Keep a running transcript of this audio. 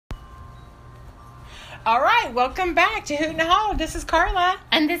All right, welcome back to Hoot and Holler. This is Karla.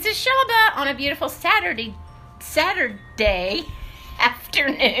 And this is Shelba on a beautiful Saturday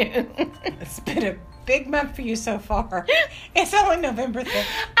afternoon. It's been a big month for you so far. It's only November 5th.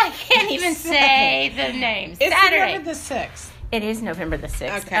 I can't even say the name. It's Saturday. November the 6th. It is November the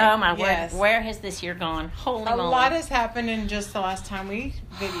 6th. Okay. Oh, my yes. word. Where has this year gone? Holy moly. A lot has happened in just the last time we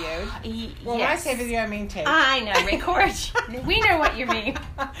videoed. Well, when I say video, I mean tape. I know. Record. We know what you mean.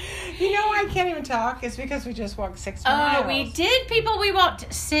 You know why I can't even talk? It's because we just walked 6 miles. Oh, we did, people. We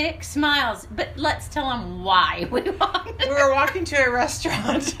walked 6 miles. But let's tell them why we walked. We were walking to a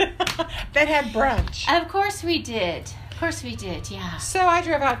restaurant that had brunch. Of course we did. Yeah. So I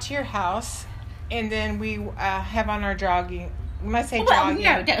drove out to your house, and then we have on our jogging. When I say jogging.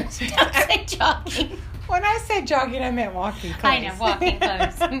 No, don't say jogging. When I said jogging, I meant walking clothes. I know, walking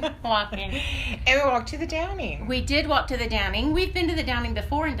clothes. Walking. And we walked to the Downing. We did walk to the Downing. We've been to the Downing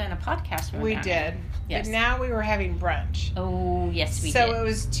before and done a podcast. We did. Yes. But now we were having brunch. Oh, yes, we did. So it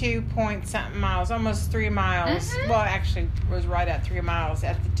was 2-point-something miles, almost 3 miles. Mm-hmm. Well, actually, it was right at 3 miles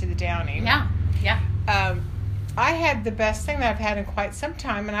to the Downing. Yeah. I had the best thing that I've had in quite some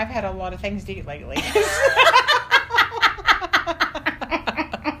time, and I've had a lot of things to eat lately.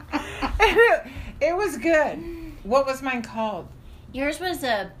 It was good. What was mine called? Yours was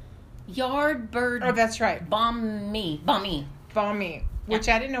a yard bird. Oh, that's right. Banh mi. Which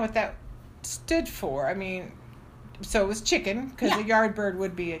I didn't know what that stood for. I mean, so it was chicken, because a yard bird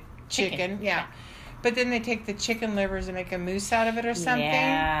would be a chicken. Yeah. But then they take the chicken livers and make a mousse out of it or something.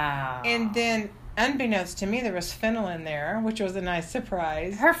 Yeah. And then, unbeknownst to me, there was fennel in there, which was a nice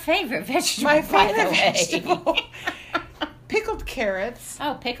surprise. Her favorite vegetable, My favorite by the way. vegetable. Pickled carrots.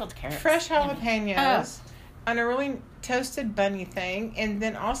 Oh, pickled carrots. Fresh jalapenos. Oh. On a really toasted bunny thing. And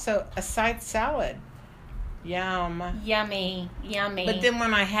then also a side salad. Yum. Yummy. But then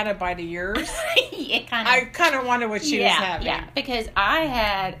when I had a bite of yours, I kind of wanted what she was having. Yeah, because I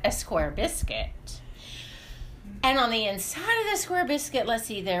had a square biscuit. And on the inside of the square biscuit, let's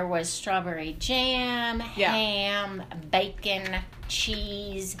see, there was strawberry jam, ham, bacon,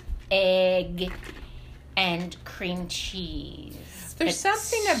 cheese, egg, and cream cheese. There's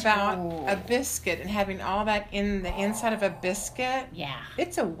something about a biscuit and having all that in the inside of a biscuit. Yeah.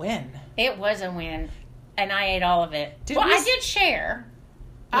 It's a win. It was a win. And I ate all of it. I did share.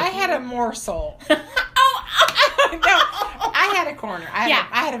 I had a morsel. No, I had a corner. I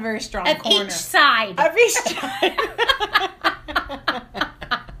had a very strong corner. Of each side. Of each side.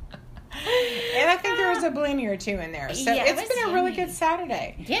 And I think there was a blini or two in there. So it's been a really good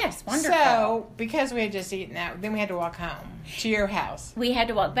Saturday. Yes, wonderful. So, because we had just eaten that, then we had to walk home to your house. We had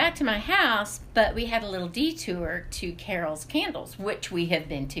to walk back to my house, but we had a little detour to Carol's Candles, which we have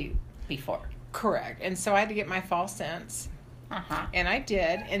been to before. Correct. And so I had to get my fall scents. Uh-huh. And I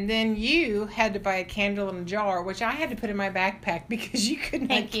did. And then you had to buy a candle in a jar, which I had to put in my backpack because you could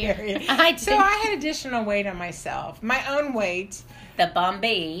not carry it. So I had additional weight on myself. My own weight. The Banh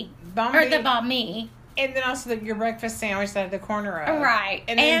mi. Or the Banh mi. And then also your breakfast sandwich that at the corner of. Right.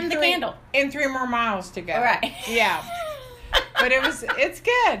 And the candle. And 3 more miles to go. Right. Yeah. But it's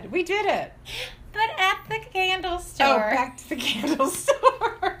good. We did it. But at the candle store. Oh, back to the candle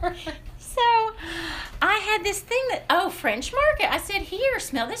store. So, I had this thing French market. I said, here,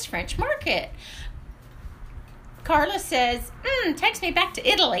 smell this French market. Karla says, takes me back to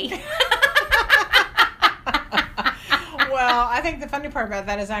Italy. Well, I think the funny part about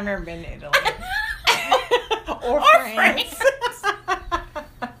that is I've never been to Italy. or France.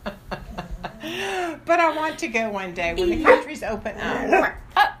 But I want to go one day when the countries open up.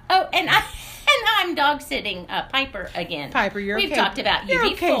 And I'm dog sitting Piper again. Piper, you're okay. We've talked about you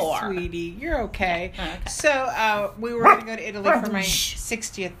before. Okay, sweetie. You're okay. Yeah. Okay. So we were going to go to Italy for my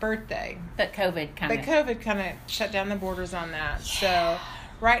 60th birthday. But COVID kind of shut down the borders on that. Yeah. So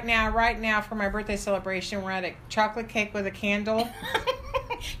right now for my birthday celebration, we're at a chocolate cake with a candle.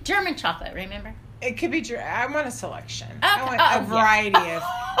 German chocolate, remember? It could be. I want a selection. Okay. I want a variety of.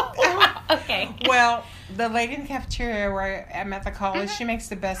 Okay. Well, the lady in the cafeteria where I'm at the college, she makes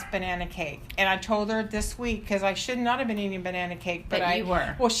the best banana cake, and I told her this week because I should not have been eating banana cake, but you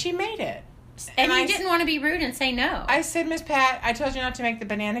were. Well, she made it, and you didn't want to be rude and say no. I said, Miss Pat, I told you not to make the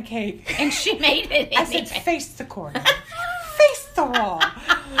banana cake, and she made it. I said, face the corner, face the wall.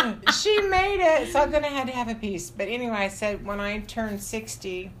 She made it, so then I had to have a piece. But anyway, I said when I turned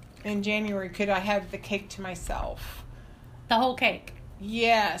 60. In January, could I have the cake to myself? The whole cake?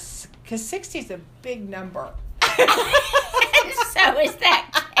 Yes, because 60 is a big number. And so is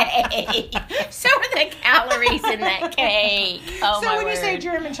that cake. So are the calories in that cake. Oh, so my when word. you say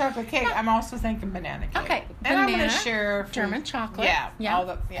German chocolate cake, I'm also thinking banana cake. Okay, and I'm going to banana, share German chocolate. Yeah. All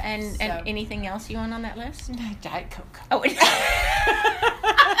the, And anything else you want on that list? Diet Coke. Oh, of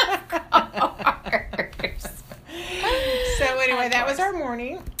course. So anyway, that was our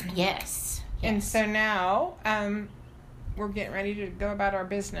morning. Yes. And so now we're getting ready to go about our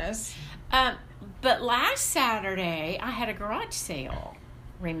business. But last Saturday, I had a garage sale.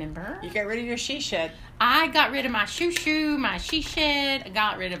 Remember? You got rid of your she shed. I got rid of my my she shed. I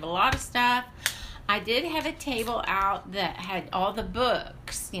got rid of a lot of stuff. I did have a table out that had all the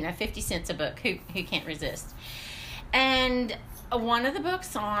books. 50 cents a book. Who can't resist? And one of the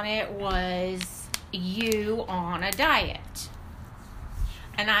books on it was You on a Diet.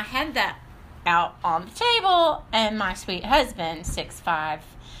 And I had that out on the table, and my sweet husband, 6'5",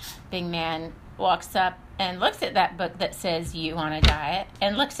 big man, walks up and looks at that book that says You on a Diet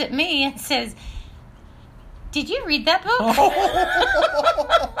and looks at me and says, "Did you read that book?"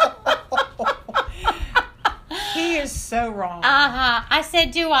 He is so wrong. I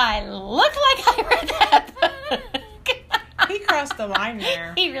said, "Do I look like I read that book?" He crossed the line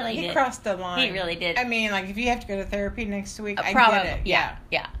there. He really did. He crossed the line. He really did. I mean, like, if you have to go to therapy next week, I Probably, get it.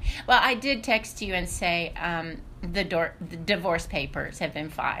 Yeah. Well, I did text you and say the divorce papers have been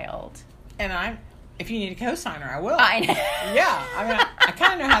filed. And if you need a cosigner, I will. I know. Yeah. I mean, I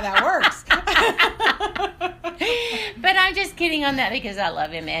kind of know how that works. But I'm just kidding on that because I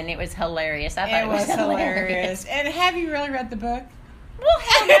love him, and it was hilarious. I thought it was hilarious. And have you really read the book? Well,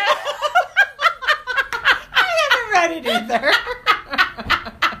 hell no. I haven't read it either.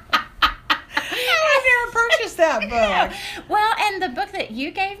 I never purchased that book. Yeah. Well, and the book that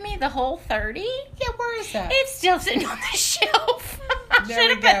you gave me, the whole 30, Yeah, where is that? it's still sitting on the shelf. I There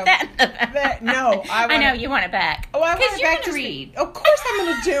should we have put go. that in the back. No, I know, you want it back. Oh, I want Because it you're back going to to read. Of course I'm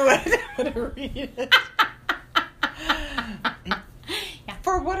going to do it. I'm going to read it. Yeah.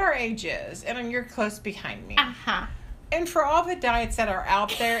 For what our age is, and you're close behind me. Uh-huh. And for all the diets that are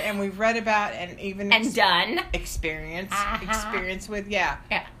out there and we've read about and even Done. experience with, Yeah.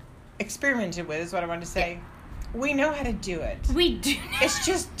 experimented with is what I wanted to say. We know how to do it. We do. It's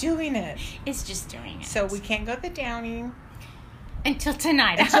just doing it. It's just doing it. So we can't go the Downing. Until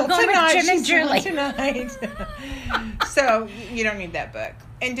tonight. Until I'm going tonight. with Jim and She's going Julie. tonight. So you don't need that book.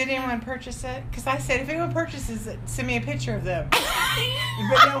 And did anyone purchase it? Because I said if anyone purchases it, send me a picture of them. But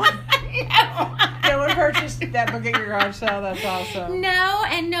no one purchased that book at your garage sale. That's awesome. No,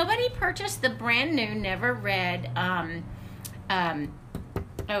 and nobody purchased the brand new, never read, oh,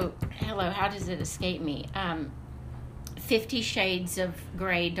 hello, how does it escape me? 50 Shades of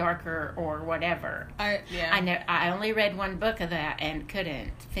Grey, Darker, or whatever. I only read one book of that and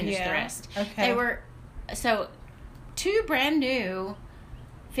couldn't finish the rest. Okay. They were, so, 2 brand new,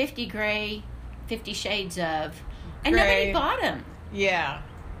 50 Grey, 50 Shades of, and nobody bought them. Yeah.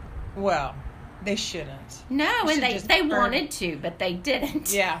 Well, they shouldn't. No, You and should just they burn wanted to, but they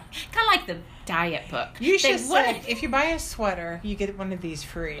didn't. Yeah. Kind of like the diet book. You should They say, wanted- if you buy a sweater, you get one of these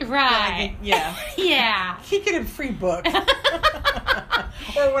free. Right. Yeah. Yeah. You get a free book.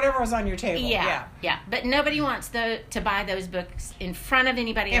 Or whatever was on your table. Yeah. But nobody wants to buy those books in front of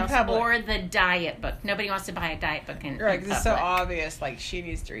anybody In else public. or the diet book. Nobody wants to buy a diet book in Right, in because it's so public. obvious. Like, she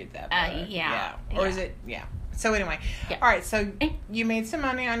needs to read that book. Yeah. Or Yeah. is it? Yeah. So anyway. Yeah. All right, so you made some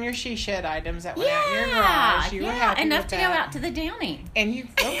money on your she shed items that went out in your garage. You were happy enough with to that. go out to the Downing. And you,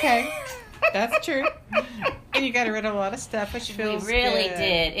 okay. That's true. And you got rid of a lot of stuff, which feels We really good.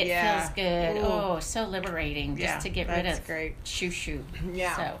 did. It Yeah. feels good. Ooh. Oh, so liberating just Yeah, to get rid that's of great. shoo.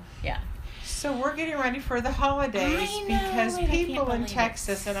 Yeah. So, yeah. So we're getting ready for the holidays I know, because and I can't people in believe it.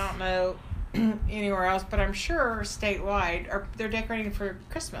 Texas, and I don't know anywhere else, but I'm sure statewide, they're decorating for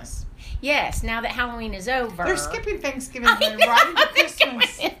Christmas. Yes, now that Halloween is over. They're skipping Thanksgiving I and know, right into they're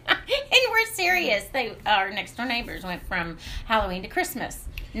Christmas. going- And we're serious. Our next door neighbors went from Halloween to Christmas.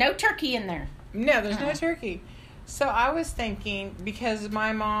 No turkey in there. No, there's no turkey. So I was thinking, because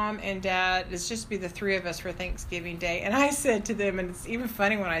my mom and dad, it's just be the 3 of us for Thanksgiving Day. And I said to them, and it's even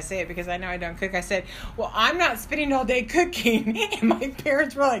funny when I say it because I know I don't cook. I said, well, I'm not spending all day cooking. And my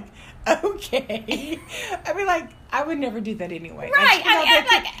parents were like, okay. I mean, like, I would never do that anyway. Right.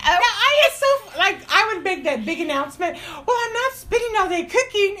 I would make that big announcement. Well, I'm not spending all day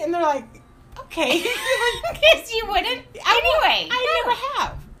cooking. And they're like, okay. Because you wouldn't anyway. I never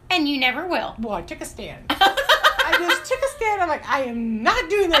have. And you never will. Well, I took a stand. I just took a stand. I'm like, I am not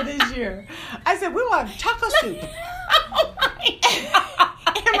doing that this year. I said, we will have taco soup. Oh my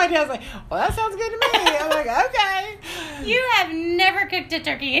God. And my dad's like, well, that sounds good to me. I'm like, okay. You have never cooked a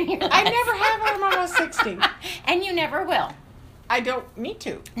turkey in your life. I never have. I'm almost 60. And you never will. I don't need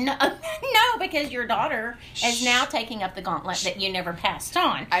to. No, because your daughter is now taking up the gauntlet that you never passed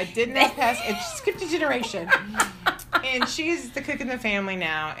on. I did not pass. It skipped a generation. And she's the cook in the family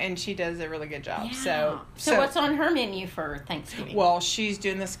now, and she does a really good job. Yeah. So what's on her menu for Thanksgiving? Well, she's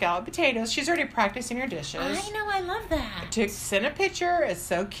doing the scalloped potatoes. She's already practicing her dishes. I know, I love that. Sent a picture. It's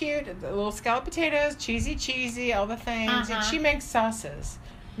so cute. The little scalloped potatoes, cheesy, all the things. And she makes sauces.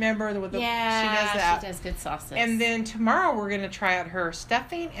 Remember she does that. She does good sauces. And then tomorrow we're going to try out her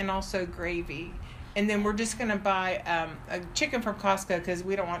stuffing and also gravy. And then we're just going to buy a chicken from Costco because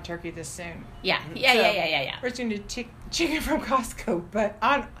we don't want turkey this soon. Yeah. We're just going to do chicken from Costco. But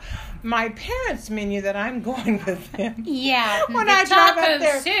on my parents' menu that I'm going with them. Yeah. When I drive up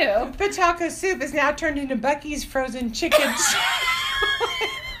there, the taco soup is now turned into Bucky's frozen chicken.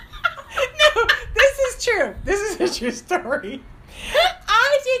 No, this is true. This is a true story.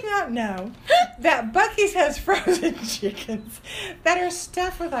 I did not know that Bucky's has frozen chickens that are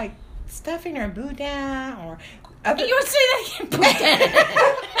stuffed with like stuffing or boudin or other. You would say that again, boudin.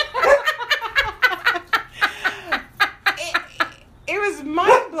 It was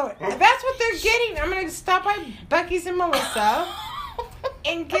mind blowing. That's what they're getting. I'm going to stop by Bucky's and Melissa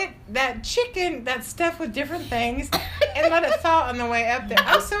and get that chicken that's stuffed with different things and let it thaw on the way up there.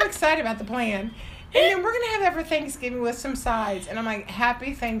 I'm so excited about the plan. And then we're going to have that for Thanksgiving with some sides. And I'm like,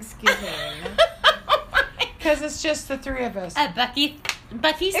 happy Thanksgiving. Because it's just the three of us. Bucky's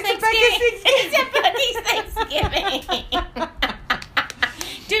Thanksgiving. It's a Bucky's Thanksgiving.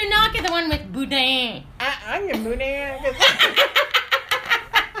 Do not get the one with boudin. I'm going to boudin.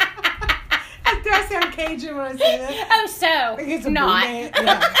 Do I sound Cajun when I say that? Oh, so it's not.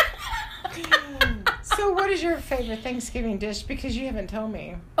 Yeah. So what is your favorite Thanksgiving dish? Because you haven't told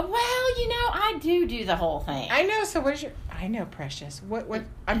me. Well, I do the whole thing. I know. So what is your... I know, precious. What?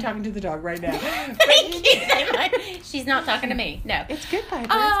 I'm talking to the dog right now. Thank you. She's not talking to me. No. It's good,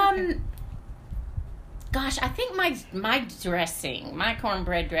 Piper. Okay. Gosh, I think my dressing, my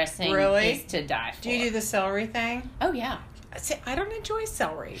cornbread dressing is to die for. Do you do the celery thing? Oh, yeah. See, I don't enjoy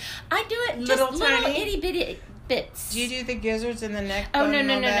celery. I do it just little itty bitty bits. Do you do the gizzards in the neck? Oh, no.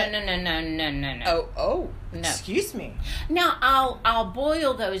 Oh, no. Excuse me. Now I'll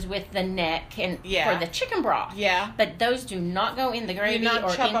boil those with the neck and for the chicken broth. Yeah. But those do not go in the gravy do not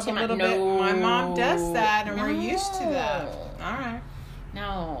or chop into up a little bit. My mom does that, and we're used to that. All right.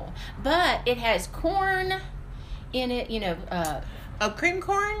 No, but it has corn in it. Cream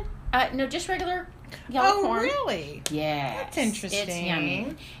corn? No, just regular yellow corn. Oh, really? Yeah. That's interesting. It's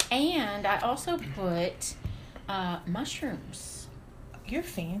yummy. And I also put mushrooms. You're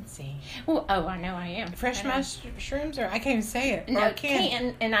fancy. Well, I know I am. Fresh mushrooms, or I can't even say it. No,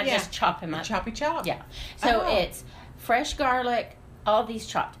 canned, and I just chop them up. Choppy chop. Yeah. So it's fresh garlic, all these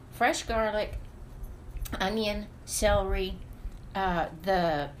chopped. Fresh garlic, onion, celery, what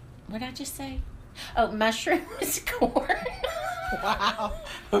did I just say? Oh, mushrooms, corn. Wow.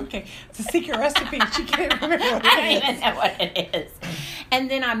 Okay. It's a secret recipe. She can't remember what it is. I don't even know what it is.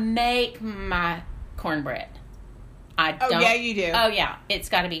 And then I make my cornbread. Yeah, you do. Oh, yeah. It's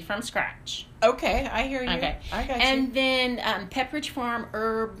got to be from scratch. Okay, I hear you. Okay. I got you. And then Pepperidge Farm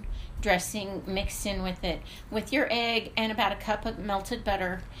herb dressing mixed in with it, with your egg and about a cup of melted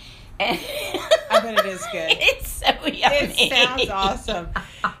butter. And I bet it is good. It's so yummy. It sounds awesome.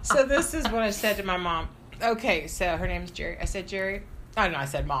 So this is what I said to my mom. Okay, so her name's Jerry. I said, Jerry. Oh, no, I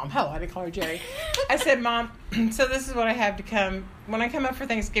said, Mom. Hell, I didn't call her Jerry. I said, Mom, so this is what I have to come. When I come up for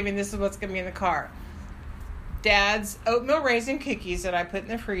Thanksgiving, this is what's going to be in the car. Dad's oatmeal raisin cookies that I put in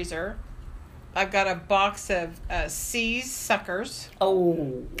the freezer. I've got a box of C's suckers.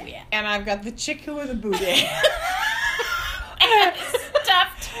 Oh, yeah. And I've got the chicken with a boudin.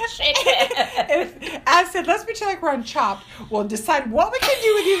 Stuffed chicken. I said, let's pretend like we're on Chopped. We'll decide what we can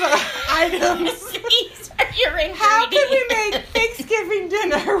do with these items. These are your ingredients. How can we make Thanksgiving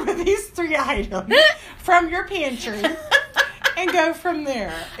dinner with these 3 items from your pantry? And go from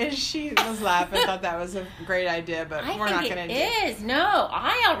there. And she was laughing, thought that was a great idea, but we're not going to do it. It is. No,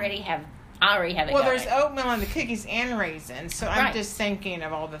 I already have it. Well, there's oatmeal on the cookies and raisins, so I'm just thinking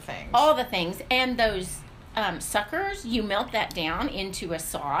of all the things. All the things. And those suckers, you melt that down into a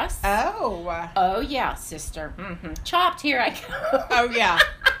sauce. Oh, yeah, sister. Mm-hmm. Chopped, here I go. Oh, yeah.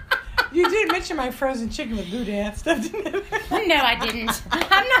 You did mention my frozen chicken with boudin stuff, didn't you? No, I didn't.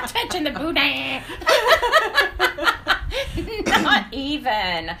 I'm not touching the boudin. Not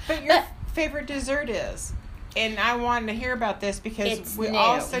even. But your favorite dessert is. And I wanted to hear about this because we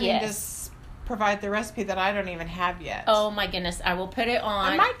also need to provide the recipe that I don't even have yet. Oh my goodness, I will put it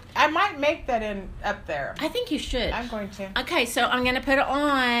on. I might make that up there. I think you should. I'm going to. Okay, so I'm going to put it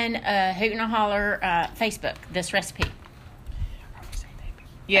on Hoot and a Holler Facebook, this recipe.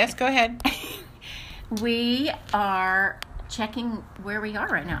 Yes, go ahead. We are checking where we are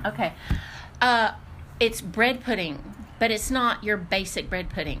right now. Okay. It's bread pudding, but it's not your basic bread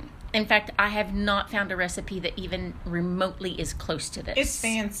pudding. In fact, I have not found a recipe that even remotely is close to this. It's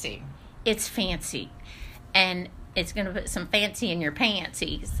fancy. It's fancy. And it's going to put some fancy in your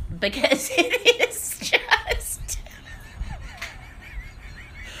pantsies because it is just...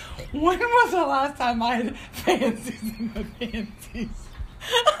 When was the last time I had fancies in my panties?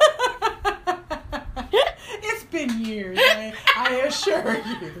 It's been years, I assure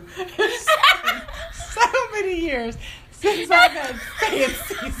you. It's been so many years since I've had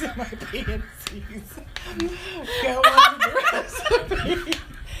fancies in my panties. Go on with the recipe.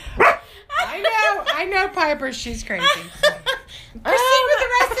 I know, Piper, she's crazy. Proceed with the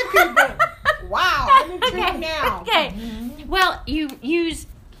recipe, but wow, I'm intrigued now. Okay. Mm-hmm. Well, you use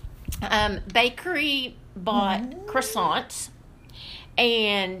bakery bought croissants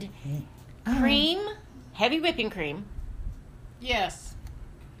and cream, heavy whipping cream. Yes.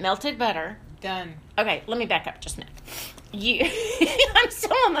 Melted butter. Done. Okay, let me back up just now. I'm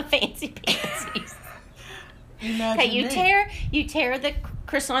still on the fancy pansies. Okay, you tear the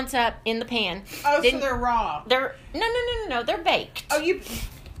croissants up in the pan. Oh, so they're raw. No, they're baked. Oh,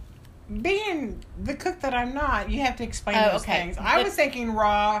 being the cook that I'm not, you have to explain those things. I was thinking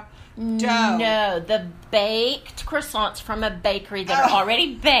raw dough. No, the baked croissants from a bakery that are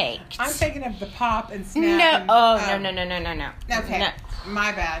already baked. I'm thinking of the pop and snap. No, no. Okay, no.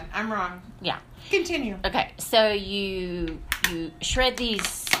 My bad. I'm wrong. Yeah. Continue. Okay, so you shred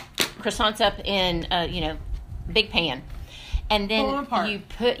these croissants up in big pan, and then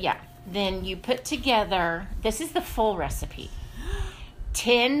you put together. This is the full recipe.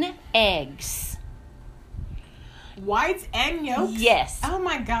 10 eggs. Whites and yolks? Yes. Oh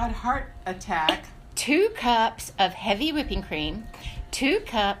my God, heart attack. 2 cups of heavy whipping cream. 2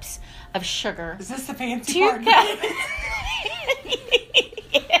 cups of sugar. Is this the fancy 2 part? cups.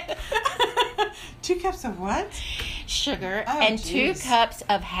 Yeah. 2 cups of what? Sugar. And geez. 2 cups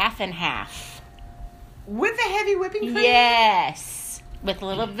of half and half. With the heavy whipping cream? Yes. With a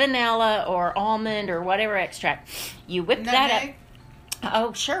little vanilla or almond or whatever extract. You whip that up.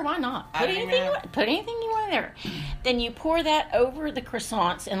 Oh, sure, why not? Put anything you want there. Then you pour that over the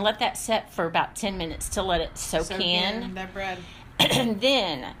croissants and let that set for about 10 minutes to let it soak in. That bread. And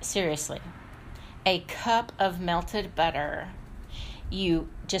then, seriously, a cup of melted butter. You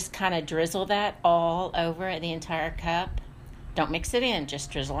just kind of drizzle that all over the entire cup. Don't mix it in,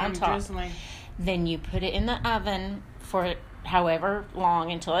 just drizzle on top. Drizzling. Then you put it in the oven for however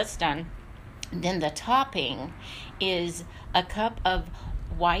long until it's done. Then the topping is a cup of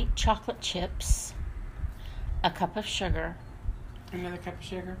white chocolate chips, a cup of sugar. Another cup of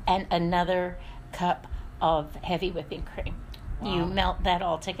sugar. And another cup of heavy whipping cream. Wow. You melt that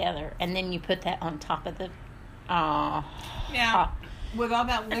all together, and then you put that on top of the... Now, with all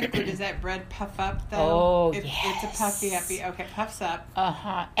that liquid, does that bread puff up, though? Oh, yes. It's a puffy uppy. Okay, puffs up.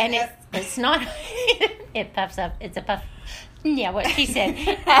 Uh-huh. And it's not... It puffs up. It's a puff... Yeah, what she said.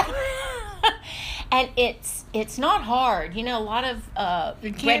 And it's not hard. You know, a lot of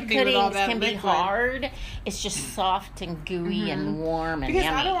bread puddings can be hard. It's just soft and gooey and warm and because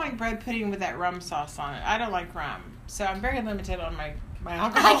yummy. I don't like bread pudding with that rum sauce on it. I don't like rum. So I'm very limited on my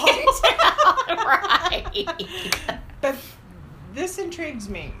alcohol. I can tell, right. But this intrigues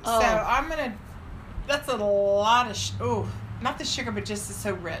me. Oh. So I'm going to... That's a lot of... not the sugar, but just it's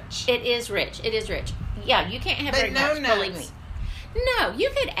so rich. It is rich. Yeah, you can't have very much, believe me. No, you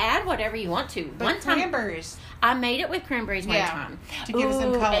could add whatever you want to. But one time, cranberries. I made it with cranberries one time. To give it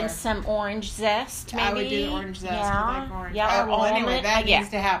some color. And some orange zest, maybe. I would do orange zest. Yeah. I like orange. Yeah, well, anyway, that needs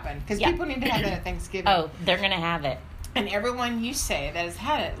to happen. Because people need to have that at Thanksgiving. Oh, they're going to have it. And everyone you say that has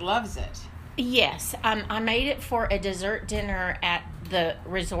had it loves it. Yes. I made it for a dessert dinner at the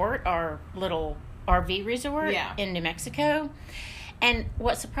resort, our little RV resort in New Mexico. And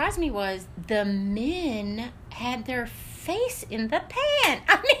what surprised me was the men had their face in the pan.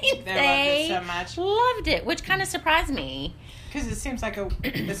 I mean, they loved it so much. Loved it, which kind of surprised me. Because it seems like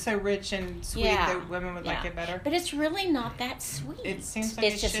it's so rich and sweet that women would like it better. But it's really not that sweet. It seems like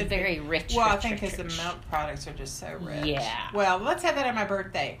it's just very rich. Well, I think because the milk products are just so rich. Yeah. Well, let's have that on my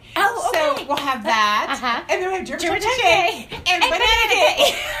birthday. Oh, okay. So we'll have that. And then we'll have German Day and Banana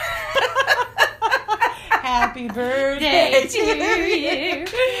Day. Happy birthday to you.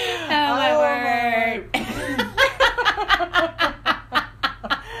 Oh, my word.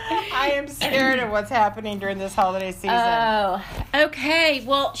 I am scared of what's happening during this holiday season. Oh, Okay,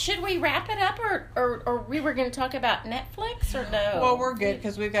 well, should we wrap it up, or we were going to talk about Netflix, or no? Well, we're good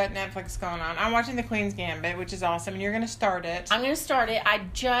because we've got Netflix going on. I'm watching The Queen's Gambit, which is awesome, and you're going to start it. I'm going to start it. I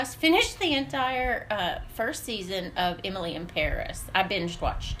just finished the entire first season of Emily in Paris. I binge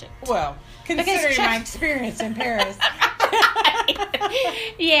watched it. Well, considering my experience in Paris.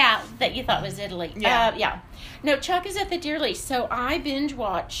 Yeah, that you thought was Italy. Yeah. Yeah. No, Chuck is at the Deer Lease, so I binge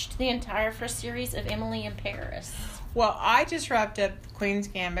watched the entire first series of Emily in Paris. Well, I just wrapped up Queen's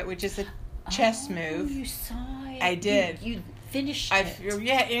Gambit, which is a chess move. You saw it. I did. You finished it.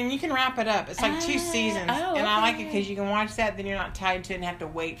 Yeah, and you can wrap it up. It's like 2 seasons. And I like it because you can watch that, then you're not tied to it and have to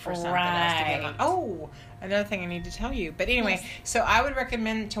wait for something else to get on. Oh, another thing I need to tell you. But anyway, so I would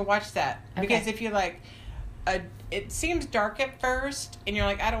recommend to watch that. Because if you like, it seems dark at first, and you're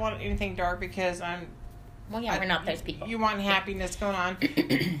like, I don't want anything dark because well, yeah, we're not those people. You want happiness going on.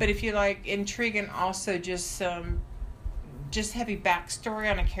 But if you like intrigue and also just heavy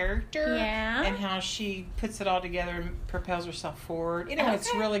backstory on a character and how she puts it all together and propels herself forward. Anyway,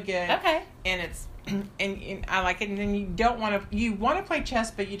 it's really good. Okay. And it's and I like it. And then you want to play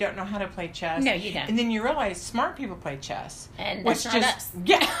chess, but you don't know how to play chess. No, you don't. And then you realize smart people play chess. And that's not us.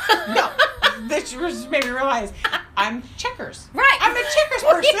 Yeah. No. That just made me realize I'm checkers. Right. I'm a checkers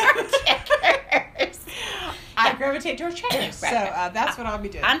person. We are checkers. I gravitate towards checkers. So that's what I'll be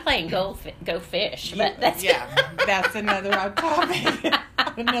doing. I'm playing Go Fish. But that's that's another topic.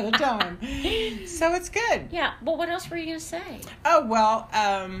 Another time. So it's good. Yeah. Well, what else were you going to say? Oh, well,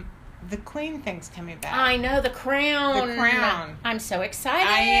 the Queen thing's coming back. I know, The Crown. The Crown. I'm so excited.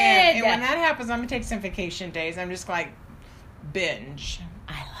 I am. And when that happens, I'm going to take some vacation days. I'm just like, binge.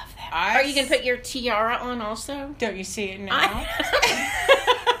 I love that. Are you going to put your tiara on also? Don't you see it now?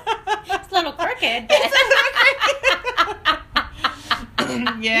 It's a little crooked.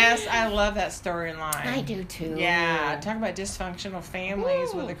 Yes, I love that storyline. I do too. Yeah, talk about dysfunctional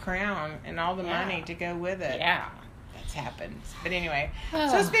families with a crown and all the money to go with it. Yeah. That's happened. But anyway,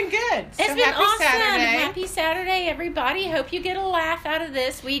 so it's been good. It's been happy awesome. Saturday. Happy Saturday, everybody. Hope you get a laugh out of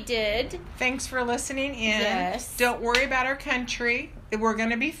this. We did. Thanks for listening in. Yes. Don't worry about our country. We're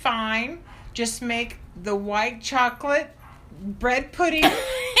going to be fine. Just make the white chocolate bread pudding.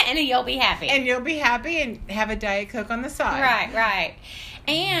 And you'll be happy. And you'll be happy and have a Diet Coke on the side. Right.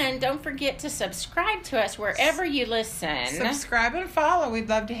 And don't forget to subscribe to us wherever you listen. Subscribe and follow. We'd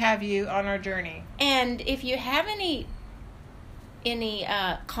love to have you on our journey. And if you have any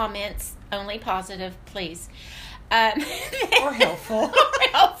comments, only positive, please. Or helpful.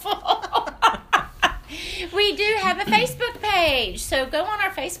 We do have a Facebook page, so go on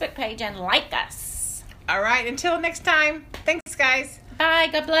our Facebook page and like us. All right, until next time. Thanks, guys. Bye.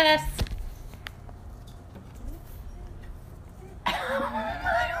 God bless.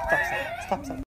 Stop.